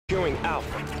Securing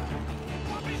Alpha.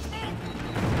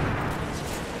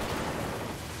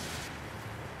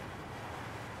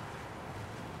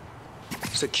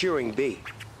 Securing B.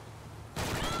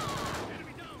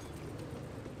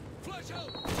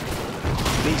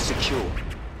 B secure.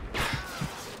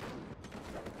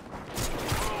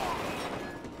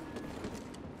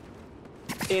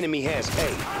 Enemy has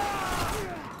A.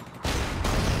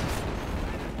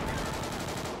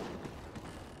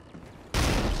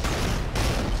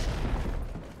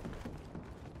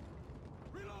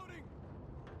 Reloading.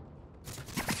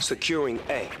 Securing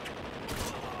A.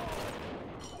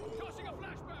 Tossing a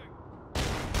flashbang.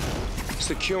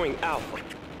 Securing Alpha.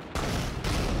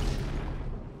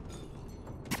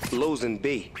 Losing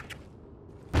B.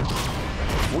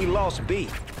 We lost B.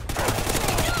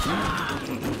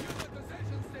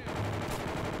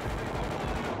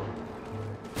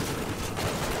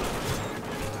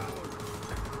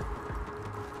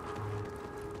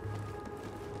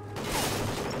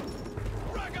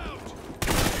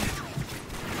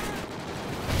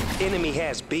 Enemy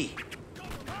has B.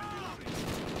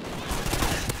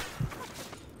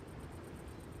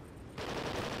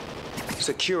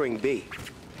 Securing B.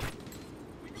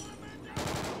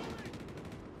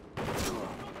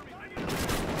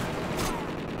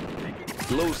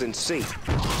 Losing C.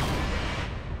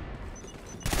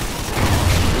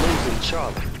 Losing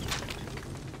Charlie.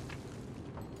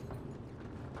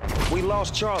 We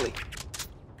lost Charlie.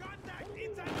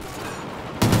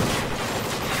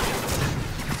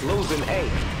 Losing A.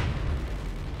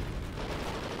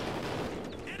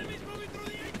 Enemies moving through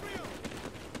the atrium.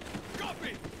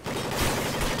 Copy.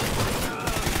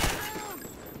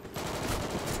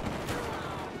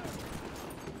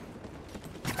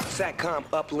 SATCOM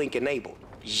uplink enabled.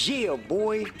 Yeah,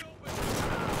 boy.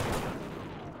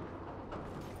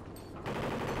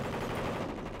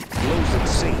 Losing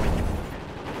C.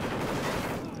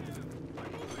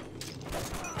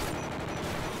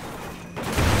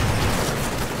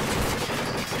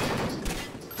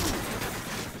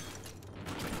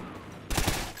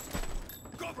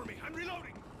 Cover me. I'm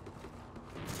reloading.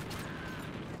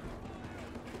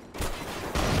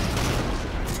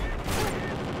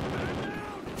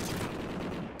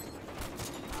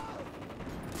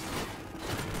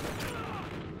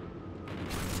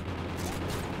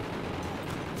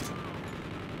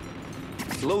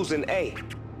 Losing A.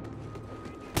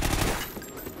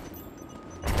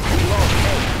 We lost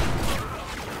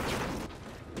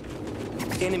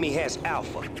A. Enemy has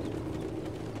Alpha.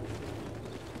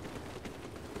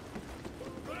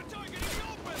 Got a target in the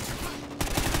open.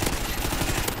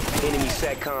 Enemy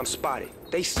SATCOM spotted.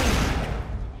 They see me.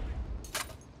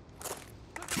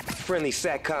 Friendly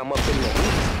SATCOM up in the east.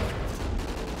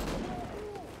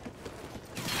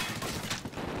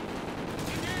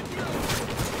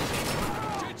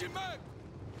 Changing mag.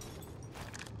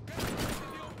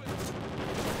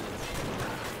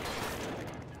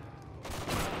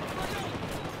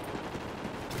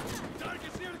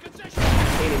 Target's near the concession.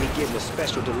 Enemy getting a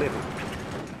special delivery.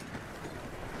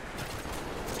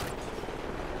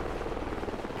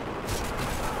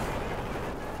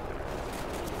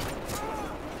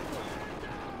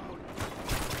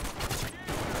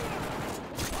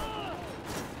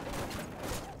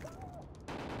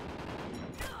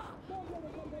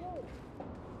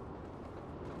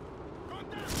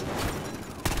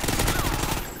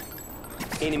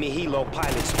 Enemy helo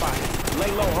pilot spotted.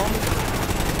 Lay low, homie.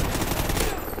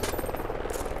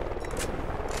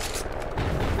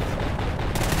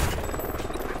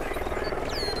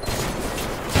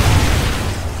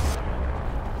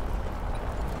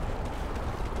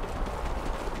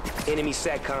 Enemy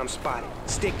SATCOM spotted.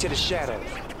 Stick to the shadows.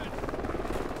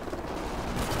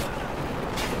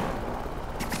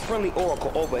 Friendly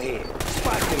Oracle overhead.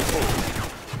 Spot them fools.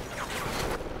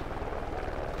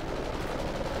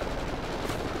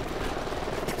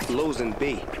 Losing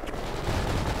B.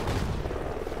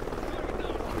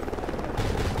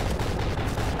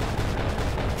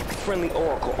 Friendly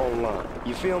Oracle online.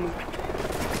 You feel me?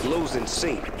 Losing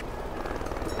C.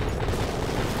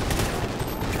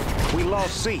 We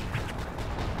lost C.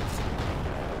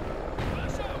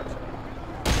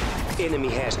 Enemy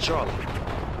has Charlie.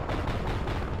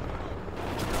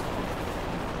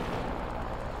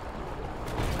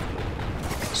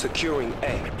 Securing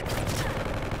A.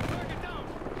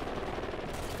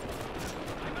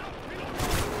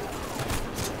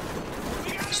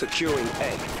 Securing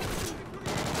A.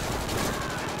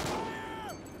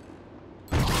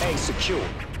 A secure.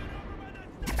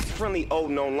 Friendly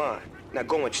Odin online. Now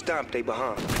go and stomp they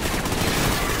behind.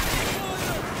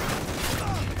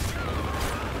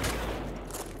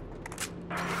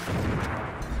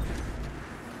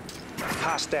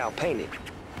 Hostile painted.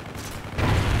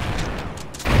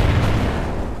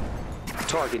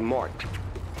 Target marked.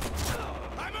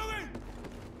 I'm moving!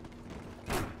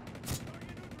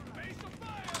 Base of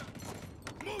fire!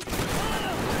 Move!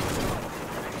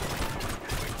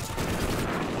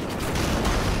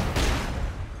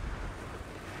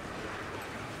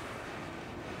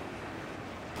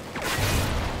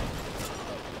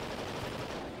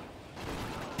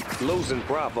 Losing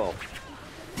Bravo.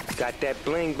 Got that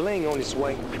bling bling on its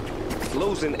way.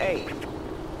 Losing A.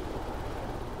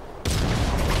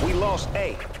 We lost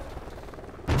A.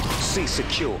 C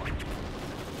secure.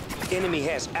 Enemy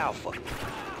has Alpha.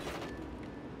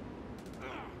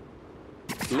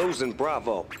 Losing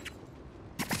Bravo.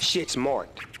 Shit's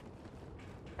marked.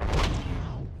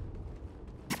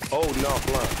 Holding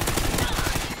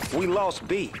offline. We lost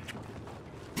B.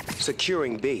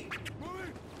 Securing B.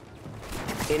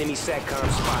 Enemy SATCOM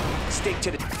spotted. Stick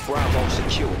to the Bravo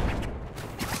secure.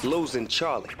 Losing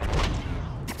Charlie.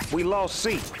 We lost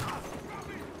C.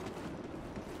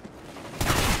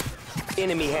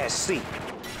 Enemy has C.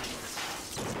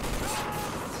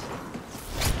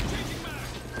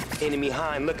 Enemy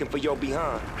hind looking for your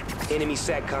behind. Enemy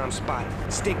SATCOM spotted.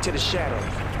 Stick to the shadows.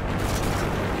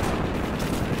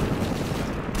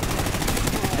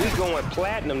 We going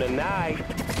platinum tonight.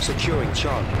 Securing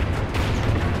Charlie.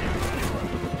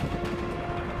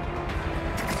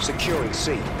 Securing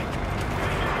C.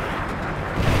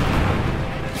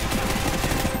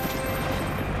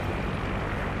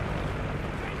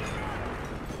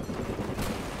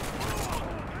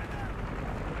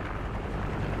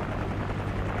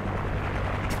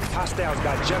 Hostiles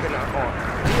got Juggernaut on.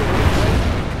 Deal with it, Blake.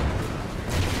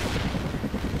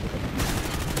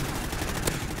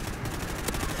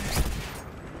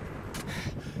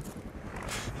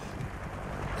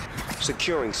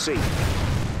 Securing C.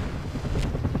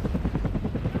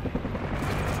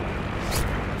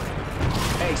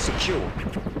 A secure.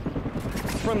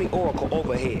 Friendly Oracle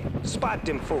overhead. Spot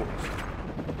them fools.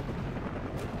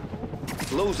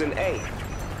 Losing A.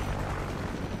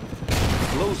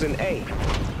 Losing A.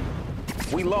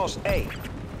 We lost A.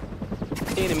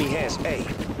 Enemy has A.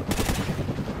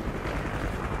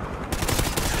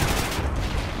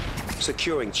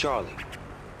 Securing Charlie.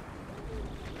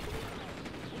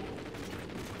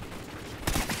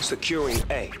 Securing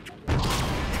A.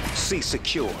 C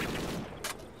secure.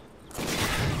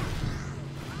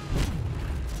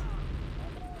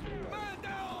 Man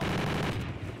down!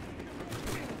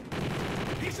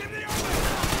 He's in the open!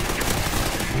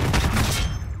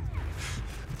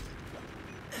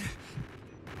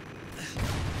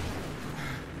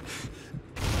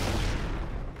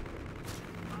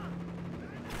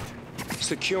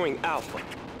 Securing Alpha.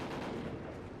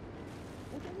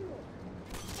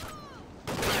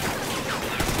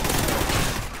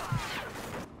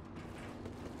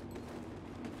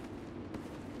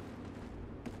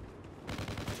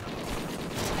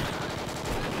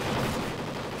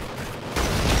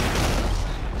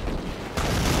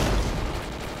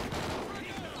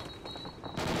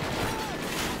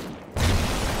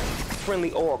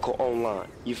 Friendly Oracle online.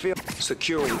 You feel?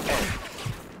 Securing A.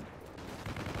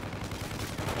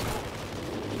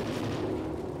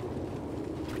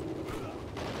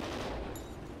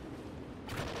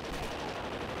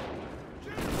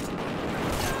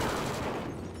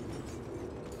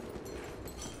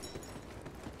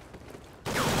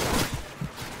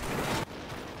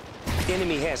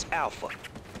 Enemy has Alpha.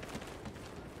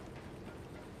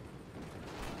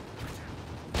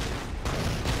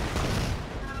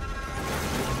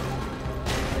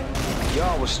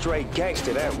 Y'all was straight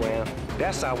gangster that round.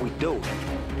 That's how we do it.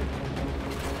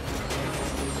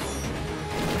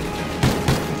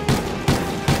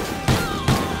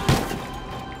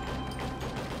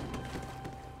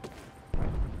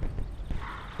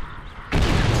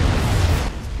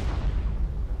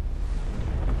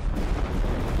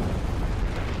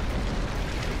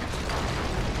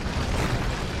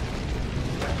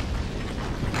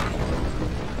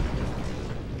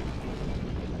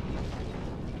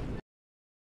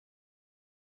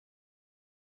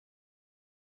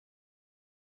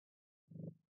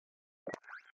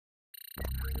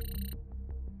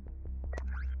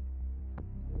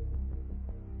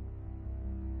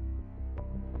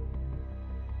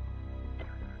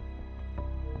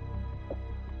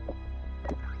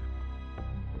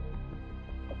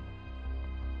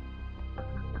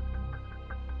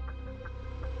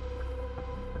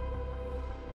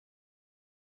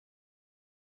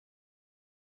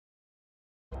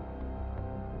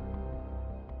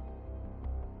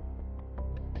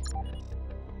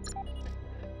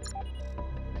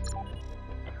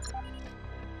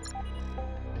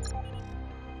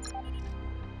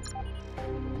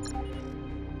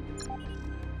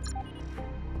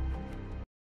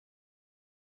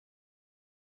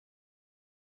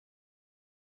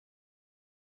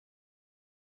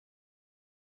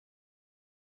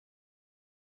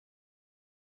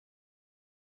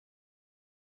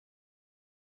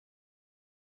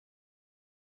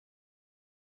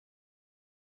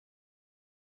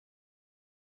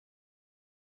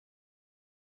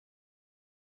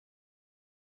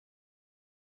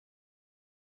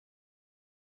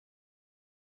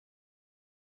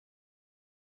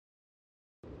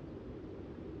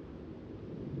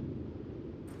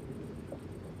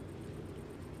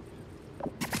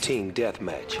 Team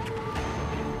deathmatch.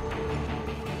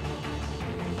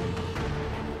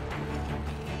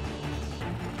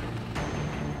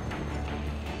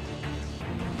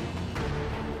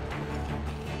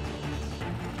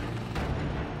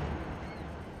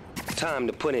 Time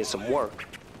to put in some work.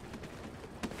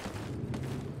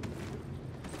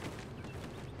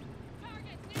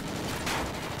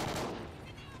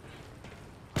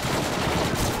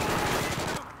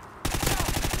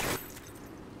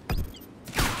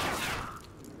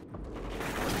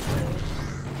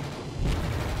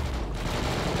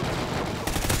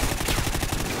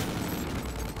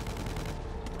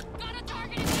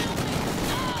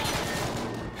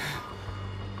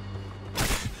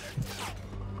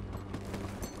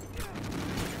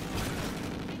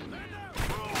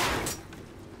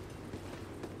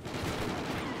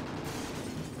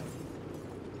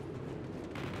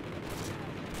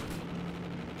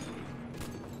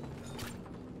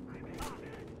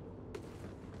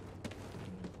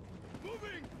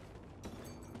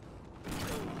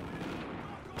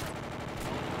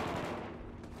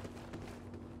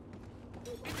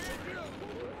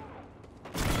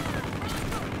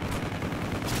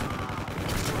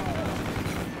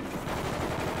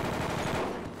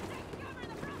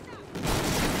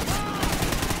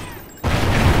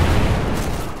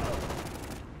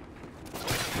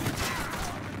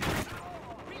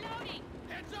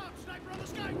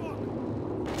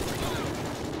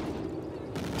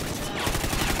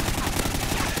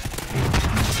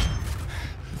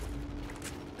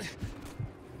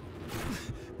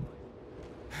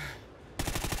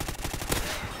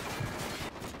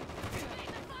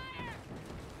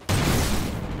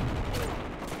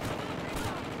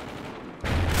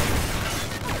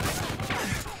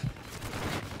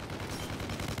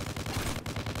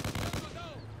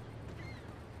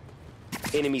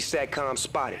 Enemy SATCOM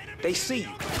spotted. They see you.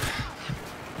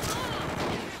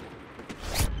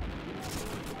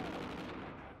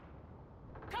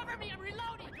 Cover me, I'm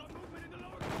reloading!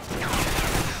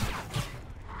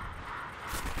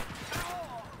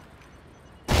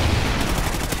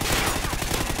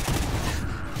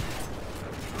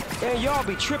 Man, y'all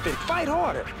be tripping. Fight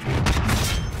harder.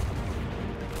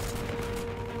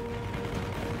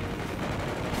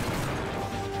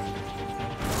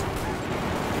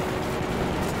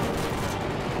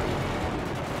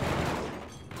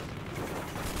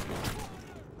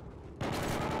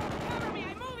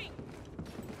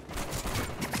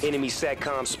 Enemy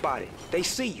SATCOM spotted. They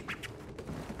see you.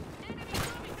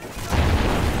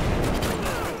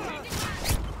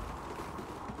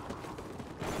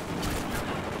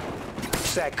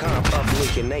 SATCOM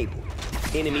uplink enabled.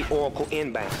 Enemy Oracle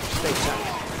inbound. Stay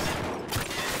tight.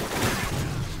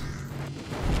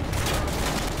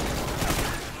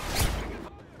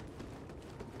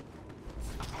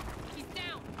 He's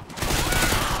down!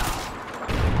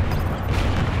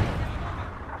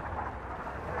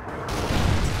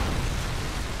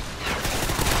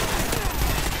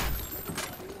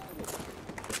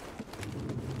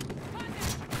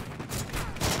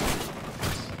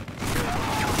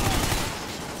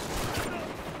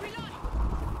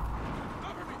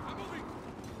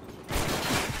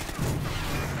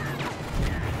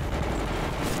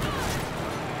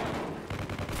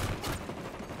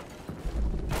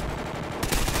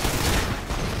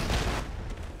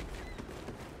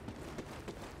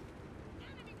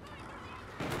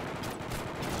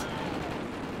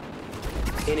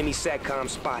 Enemy SATCOM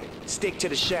spotted. Stick to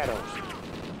the shadows.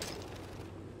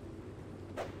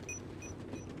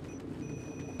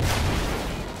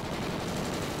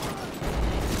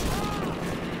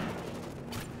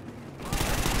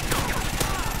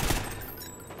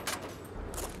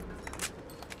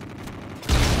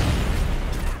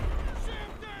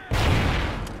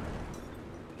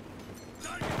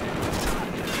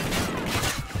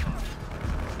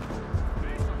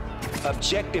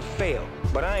 Objective failed,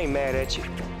 but I ain't mad at you.